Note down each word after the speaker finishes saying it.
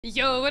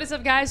Yo, what is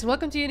up guys?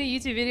 Welcome to a new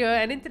YouTube video,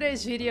 and in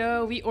today's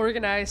video we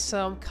organized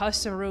some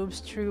custom rooms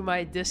through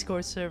my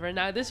Discord server.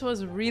 Now this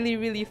was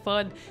really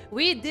fun.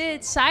 We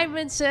did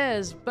Simon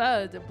Says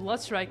but the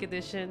Bloodstrike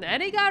edition,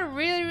 and it got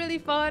really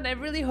fun. I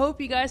really hope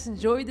you guys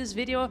enjoyed this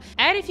video,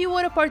 and if you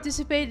want to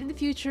participate in the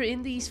future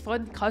in these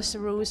fun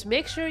custom rooms,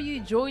 make sure you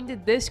join the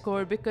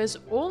Discord because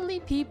only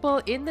people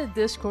in the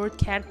Discord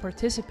can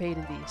participate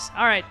in these.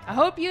 Alright, I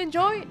hope you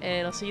enjoy,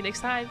 and I'll see you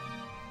next time.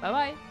 Bye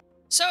bye.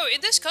 So,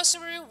 in this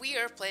custom room, we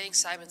are playing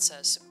Simon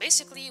Says.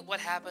 Basically, what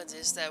happens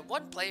is that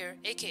one player,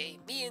 aka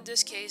me in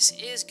this case,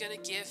 is gonna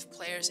give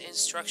players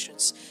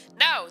instructions.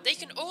 Now, they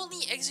can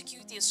only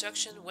execute the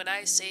instruction when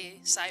I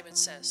say Simon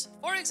Says.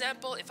 For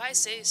example, if I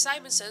say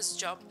Simon Says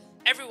jump,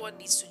 everyone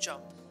needs to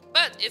jump.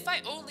 But if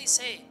I only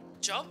say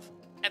jump,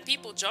 and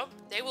people jump,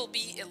 they will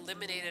be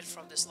eliminated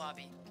from this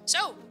lobby.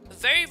 So,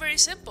 very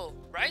simple,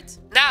 right?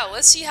 Now,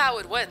 let's see how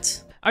it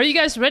went. Are you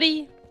guys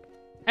ready?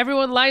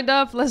 Everyone lined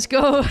up, let's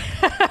go.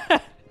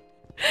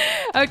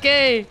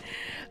 Okay.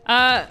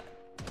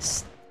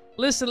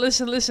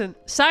 Listen.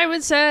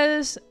 Simon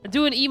Says,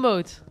 do an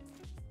emote.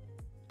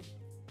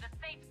 The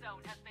safe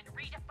zone has been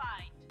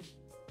redefined.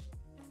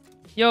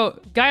 Yo,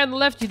 guy on the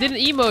left, you didn't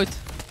emote.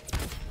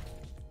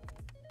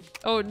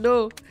 Oh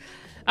no.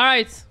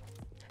 Alright.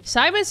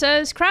 Simon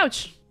Says,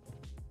 crouch.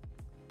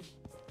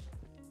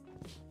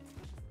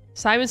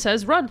 Simon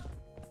Says, run.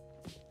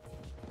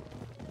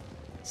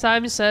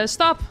 Simon Says,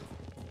 stop.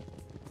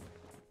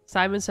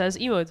 Simon Says,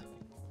 emote.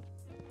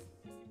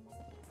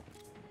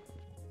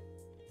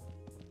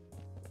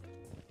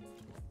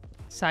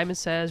 Simon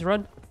Says,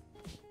 run.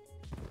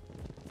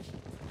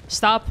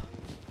 Stop.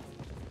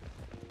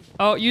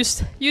 Oh, you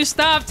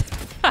stopped.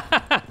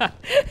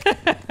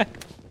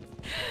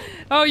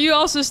 Oh, you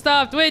also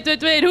stopped. Wait.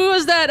 Who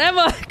was that?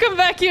 Emma, come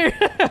back here.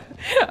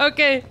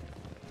 Okay.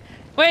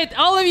 Wait,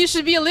 all of you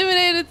should be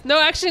eliminated. No,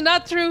 actually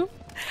not true.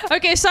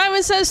 Okay,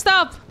 Simon Says,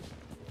 stop.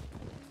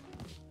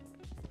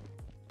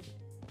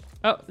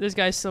 Oh, this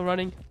guy's still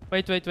running.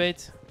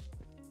 Wait.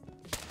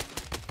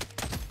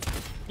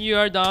 You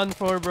are done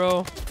for,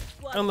 bro.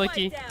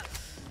 Unlucky.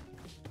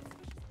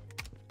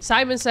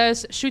 Simon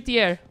Says, shoot the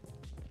air.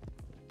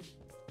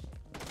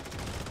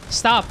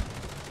 Stop.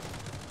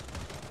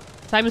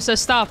 Simon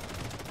Says, stop.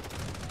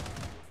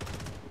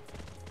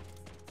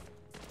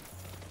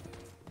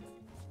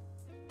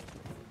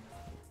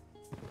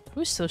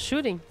 Who's still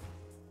shooting?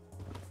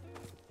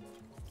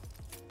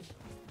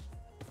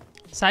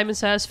 Simon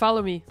Says,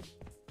 follow me.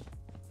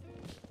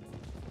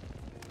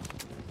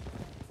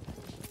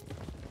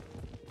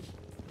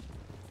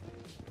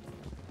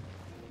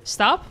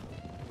 Stop.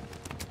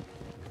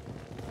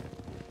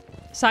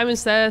 Simon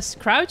Says,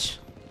 crouch.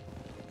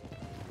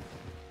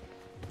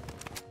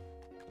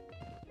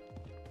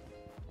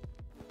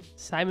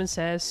 Simon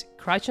Says,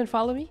 crouch and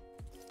follow me.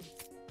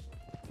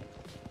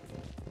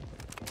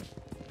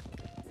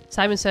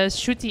 Simon Says,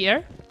 shoot the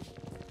air.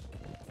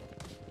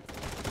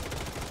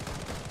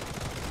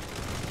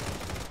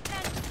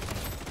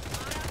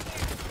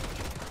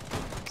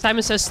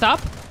 Simon Says,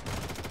 stop.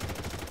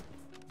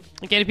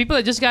 Okay, the people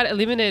that just got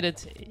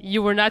eliminated,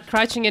 you were not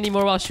crouching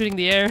anymore while shooting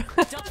the air.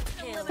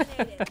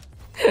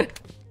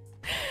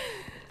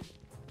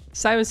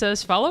 Simon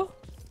Says, follow.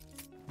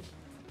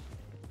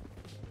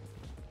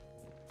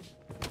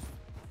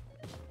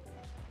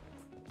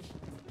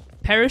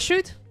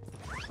 Parachute.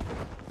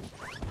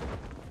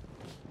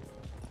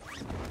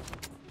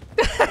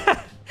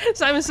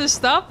 Simon Says,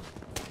 stop.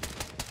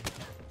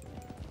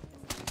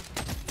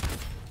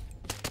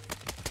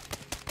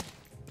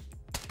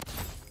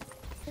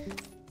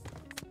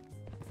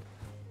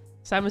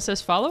 Simon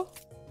Says, follow.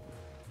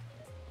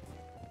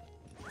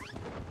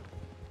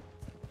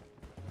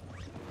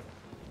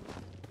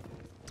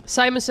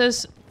 Simon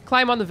Says,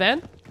 climb on the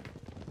van.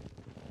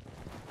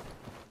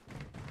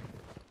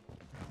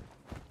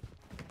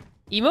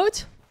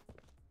 Emote.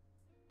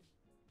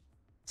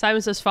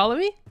 Simon Says, follow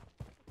me.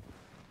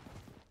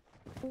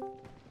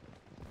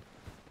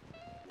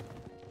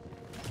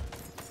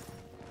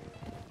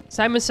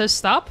 Simon Says,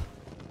 stop.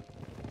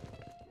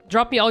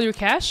 Drop me all your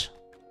cash.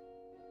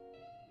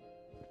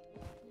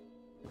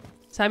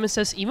 Simon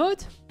Says,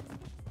 emote.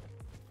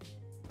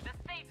 The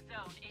safe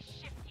zone is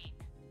shifting.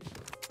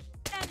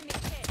 Enemy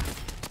hit.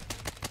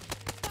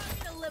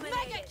 Target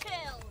eliminated. Mega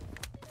kill.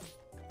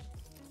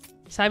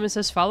 Simon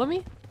Says, follow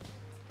me.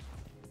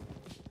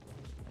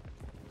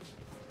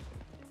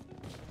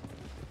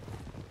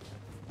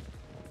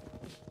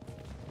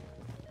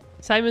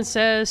 Simon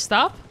Says,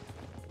 stop.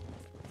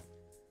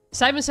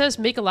 Simon Says,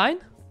 make a line.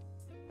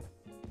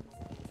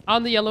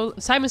 On the yellow.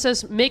 Simon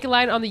Says, make a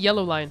line on the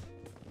yellow line.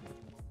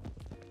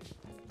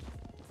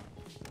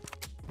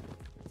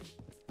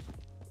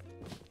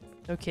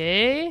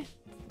 Okay.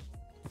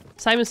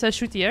 Simon Says,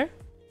 shoot the air.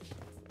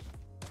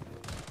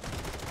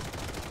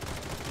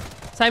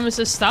 Simon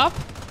Says, stop.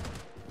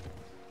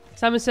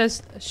 Simon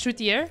Says, shoot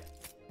the air.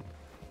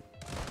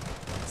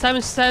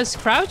 Simon Says,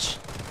 crouch.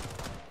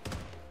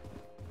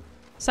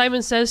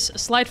 Simon Says,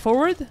 slide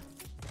forward.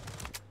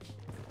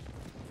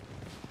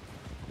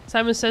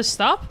 Simon Says,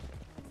 stop.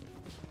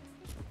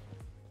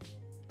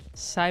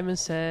 Simon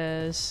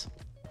says,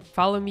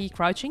 follow me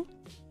crouching.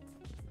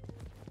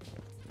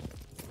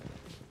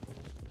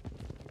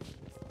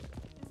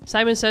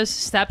 Simon says,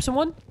 stab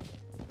someone.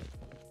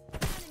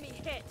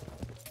 Enemy hit.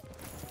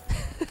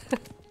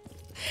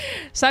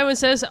 Simon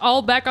says,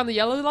 all back on the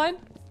yellow line.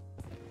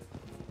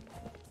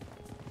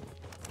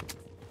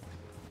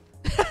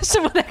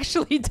 Someone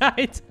actually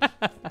died.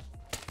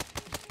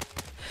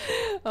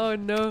 Oh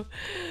no.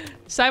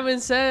 Simon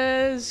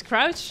says,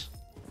 crouch.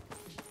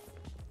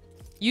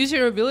 Use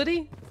your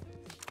ability.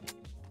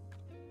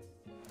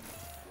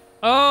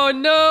 Oh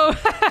no.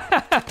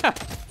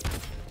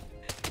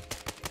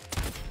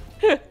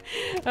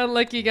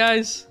 Unlucky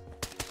guys.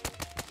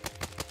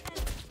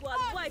 One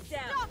wiped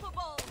out.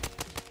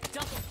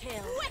 Double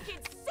kill.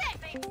 Wicked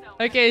sick.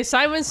 Okay,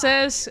 Simon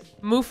says,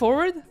 move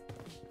forward.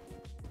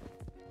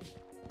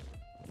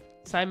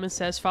 Simon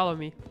says, follow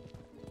me.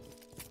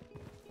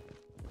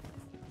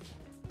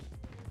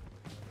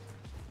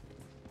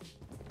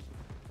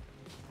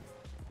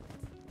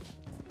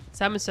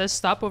 Simon says,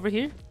 stop over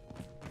here.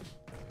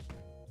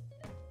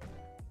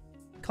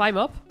 Climb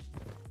up.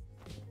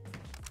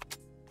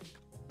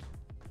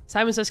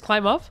 Simon says,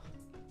 climb up.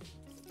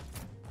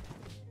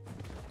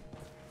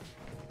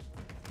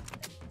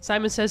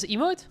 Simon says,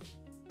 emote.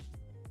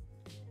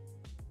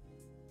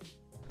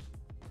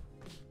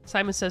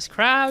 Simon says,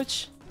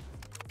 crouch.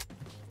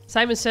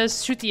 Simon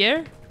says, shoot the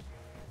air.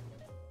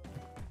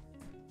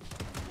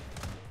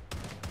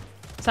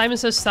 Simon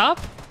says, stop.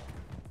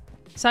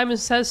 Simon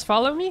says,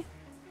 follow me.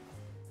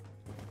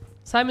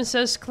 Simon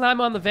says, climb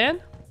on the van.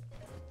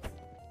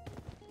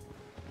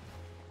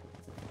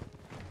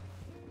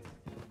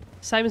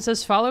 Simon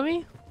says, follow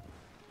me.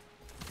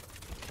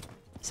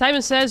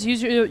 Simon says,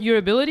 use your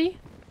ability.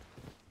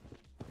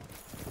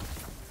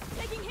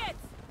 Taking hits.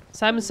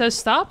 Simon says,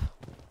 stop.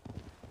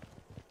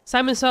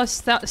 Simon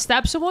says,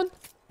 stab someone.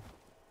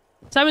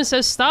 Simon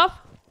says,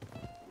 stop.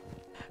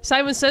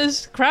 Simon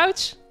says,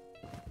 crouch.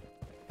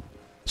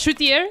 Shoot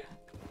the air.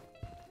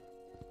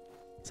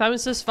 Simon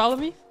says, follow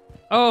me.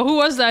 Oh, who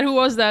was that? Who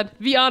was that?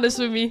 Be honest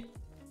with me.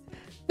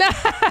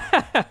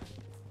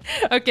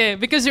 Okay,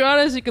 because you're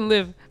honest, you can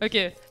live.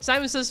 Okay,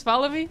 Simon says,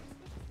 follow me.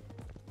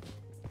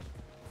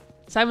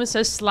 Simon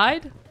says,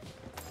 slide.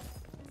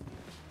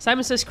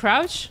 Simon says,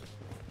 crouch.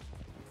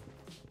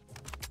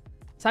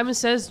 Simon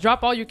says,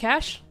 drop all your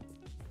cash.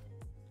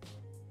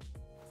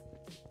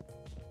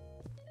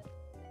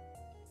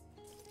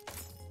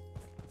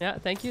 Yeah,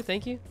 thank you,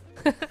 thank you.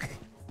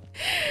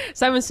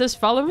 Simon says,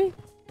 follow me.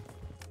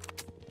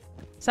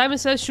 Simon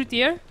says, shoot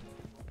the air.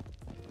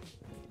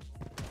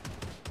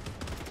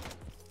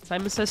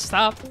 Simon says,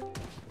 stop.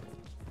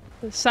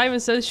 Simon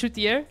says, shoot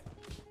the air.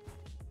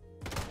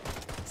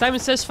 Simon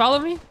says, follow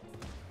me.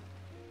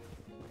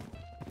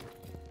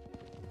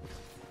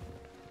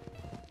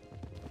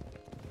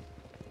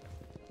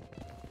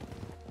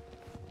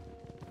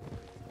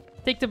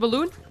 Take the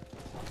balloon.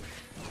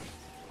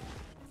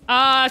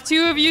 Ah,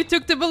 two of you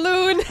took the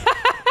balloon.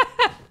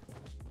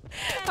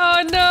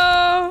 Oh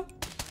no.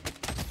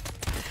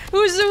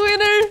 Who's the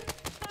winner?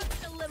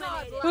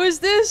 Who is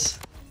this?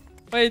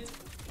 Wait.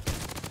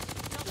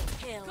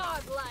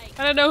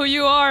 I don't know who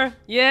you are.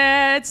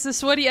 Yeah, it's the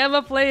sweaty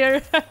Emma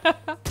player.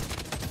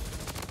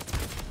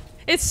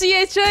 It's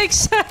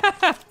CHX.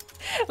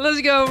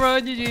 Let's go, bro.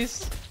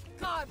 GG's.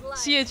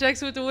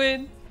 CHX with the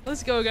win.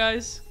 Let's go,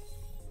 guys.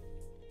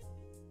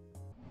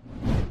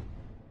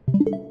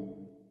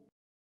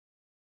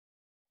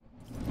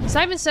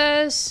 Simon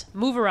says,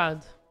 move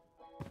around.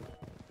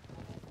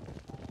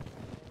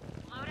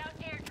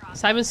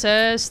 Simon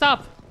says,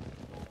 stop.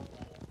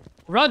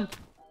 Run.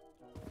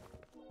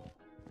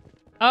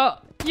 Oh,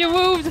 you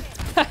moved.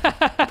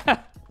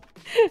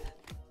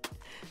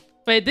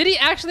 Wait, did he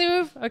actually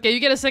move? Okay, you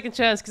get a second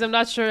chance because I'm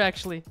not sure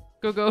actually.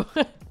 Go, go.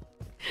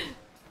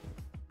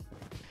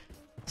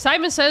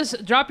 Simon says,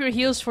 drop your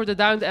heels for the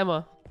downed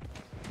Emma.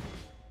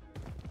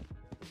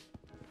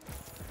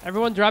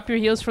 Everyone drop your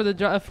heels for the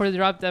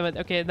dropped Emma.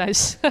 Okay,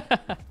 nice.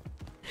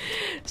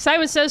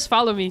 Simon says,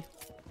 follow me.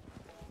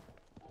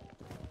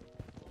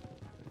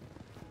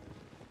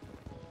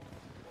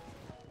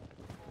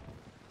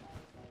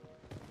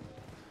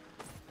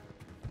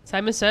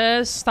 Simon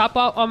says, stop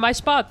out on my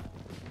spot.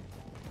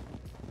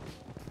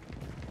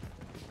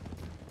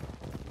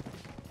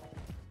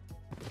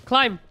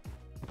 Climb.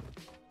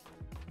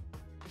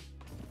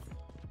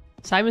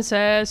 Simon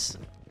says,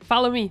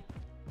 follow me.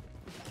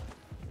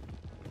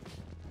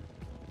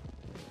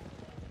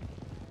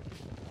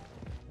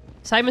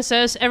 Simon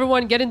says,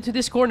 everyone get into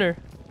this corner.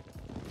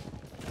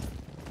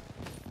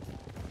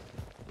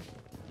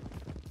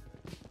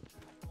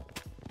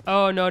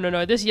 Oh, no, no,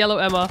 no. This yellow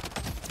Emma.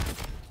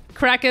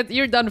 Crack it.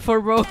 You're done for,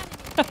 bro.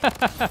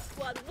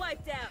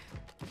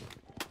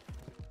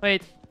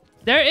 Wait.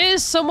 There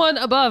is someone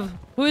above.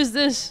 Who is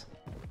this?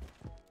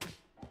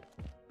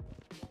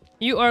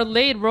 You are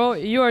late, bro.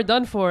 You are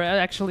done for,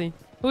 actually.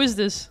 Who is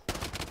this?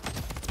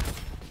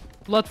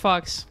 Blood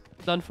Fox.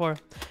 Done for.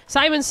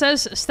 Simon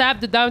says, stab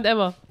the downed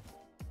Emma.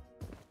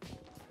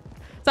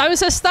 Simon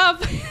says,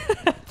 stop.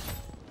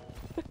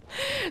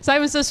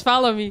 Simon says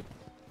follow me.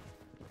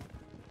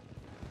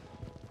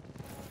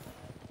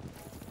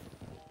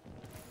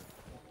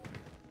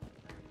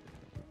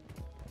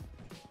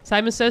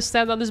 Simon says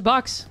stand on this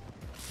box.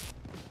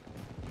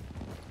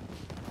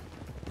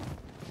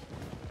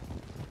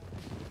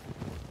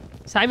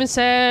 Simon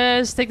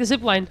says take the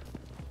zip line.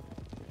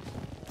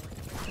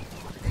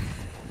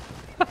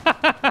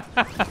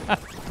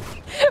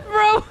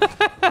 Bro!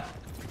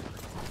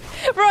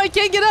 Bro, I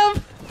can't get up!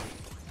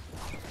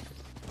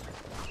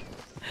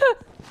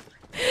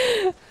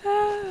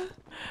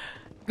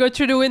 Go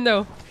through the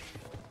window.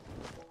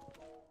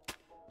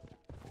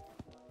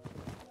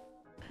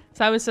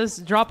 Simon says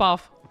drop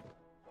off.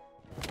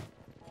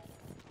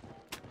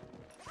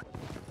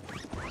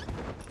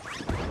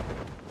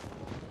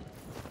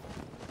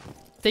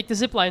 Take the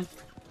zip line.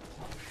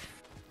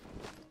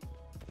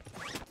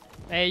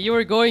 Hey, you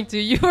were going to.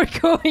 You were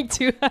going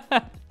to.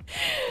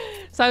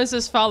 Simon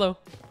says follow.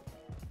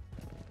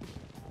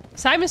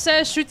 Simon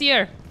says shoot the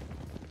air.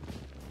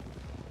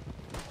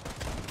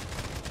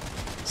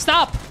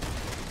 Stop.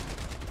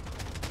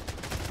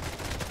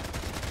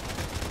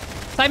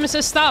 Simon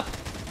says stop.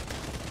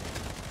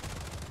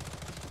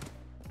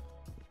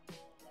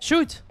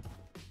 Shoot.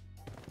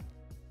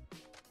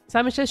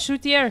 Simon says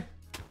shoot the air.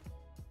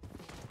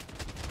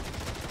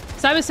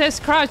 Simon says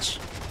crouch.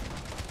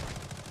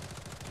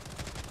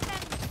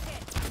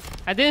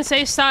 I didn't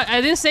say stop.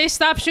 I didn't say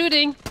stop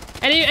shooting.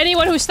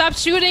 Anyone who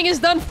stops shooting is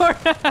done for.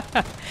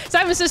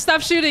 Simon says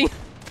stop shooting.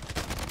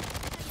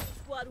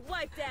 Squad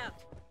wiped out.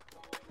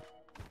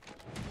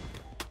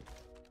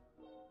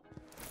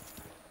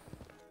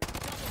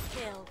 Double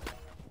kill.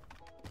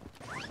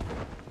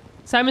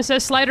 Simon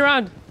says slide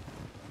around.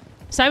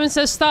 Simon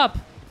says stop.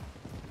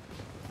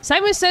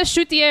 Simon says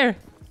shoot the air.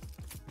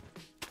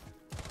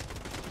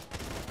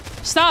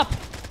 Stop.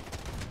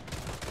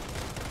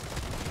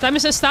 Simon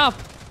says stop.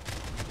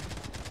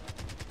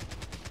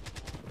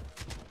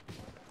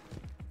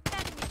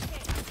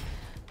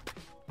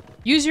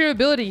 Use your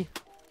ability.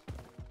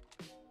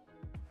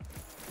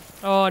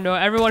 Oh no,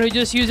 everyone who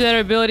just used their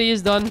ability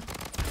is done.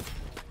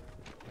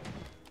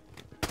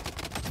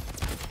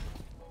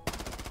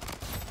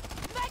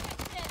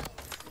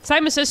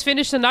 Simon says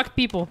finish the knocked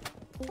people.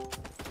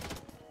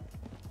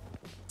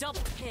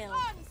 Double kill.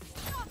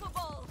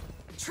 Unstoppable.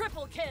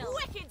 Triple kill.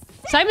 Wicked.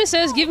 Simon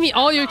says give me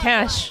all your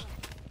cash.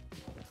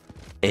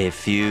 A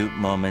few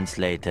moments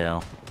later.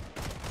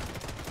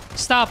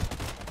 Stop.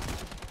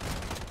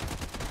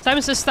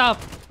 Simon says stop.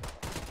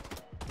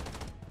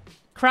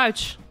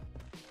 Crouch.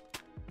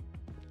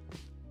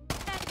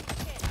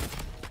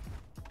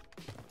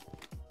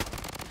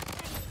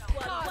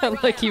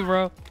 Lucky,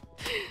 bro.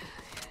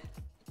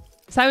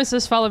 Simon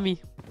says follow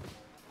me.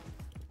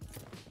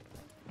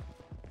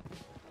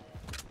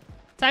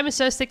 Simon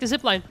says take the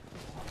zip line.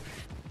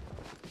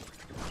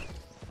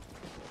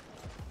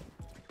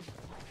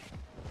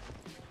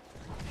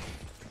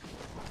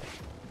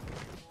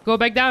 Go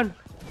back down.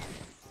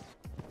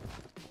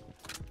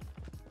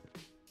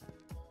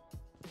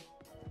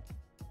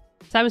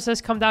 Simon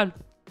says come down.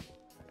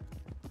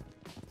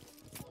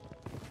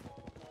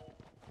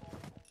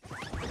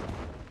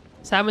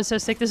 Simon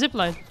says take the zip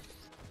line.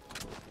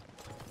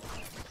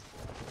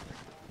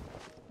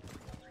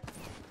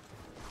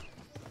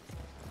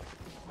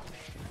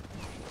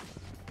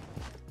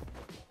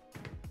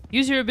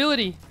 Use your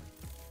ability.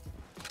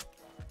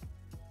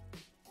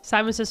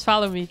 Simon says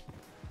follow me.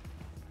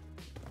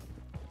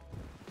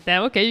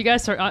 Damn, okay, you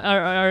guys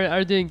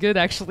are doing good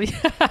actually.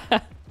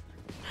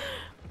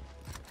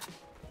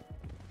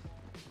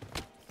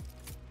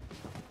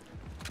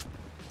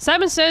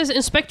 Simon says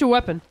inspect your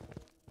weapon.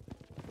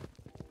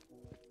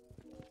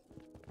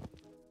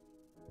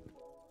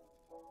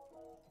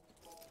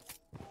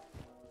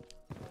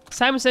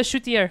 Simon says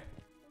shoot the air.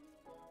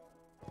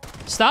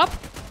 Stop.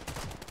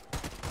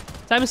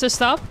 Simon says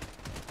stop.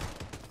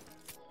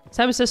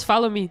 Simon says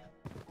follow me.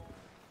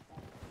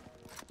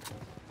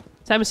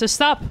 Simon says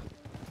stop.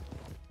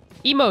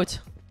 Emote.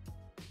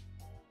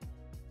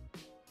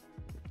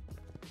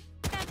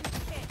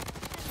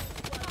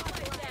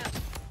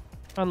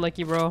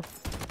 Unlucky, bro.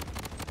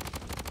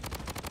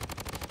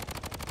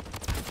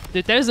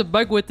 Dude, there's a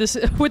bug with this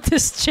with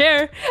this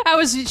chair. I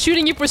was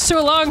shooting you for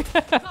so long.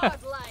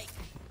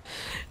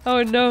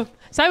 Oh no.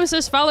 Simon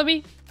says follow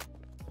me.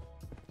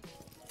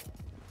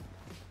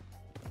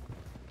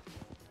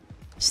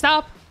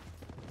 Stop.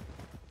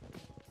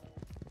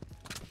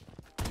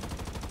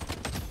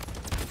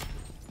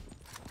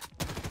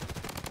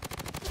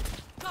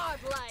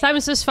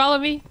 Simon says follow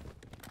me.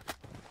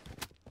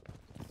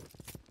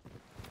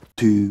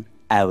 2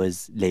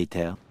 hours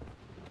later.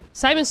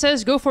 Simon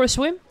says go for a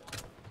swim.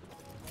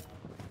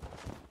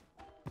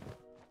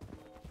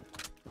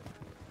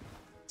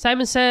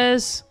 Simon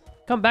says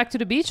come back to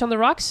the beach on the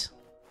rocks.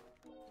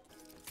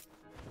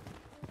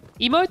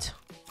 Emote.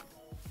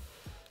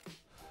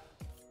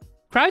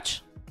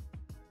 Crouch.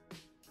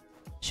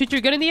 Shoot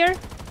your gun in the air.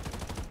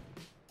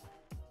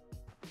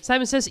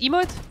 Simon says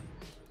emote.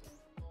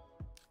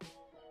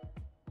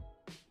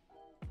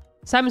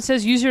 Simon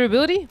says use your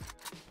ability.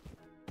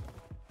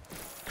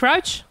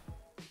 crouch.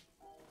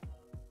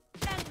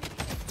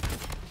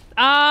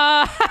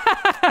 Ah!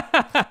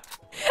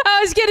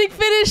 I was getting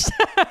finished.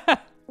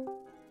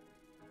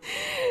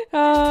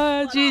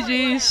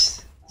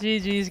 GG's.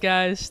 GG's,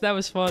 guys. That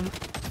was fun.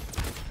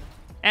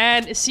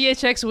 And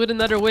CHX with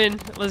another win.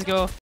 Let's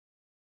go.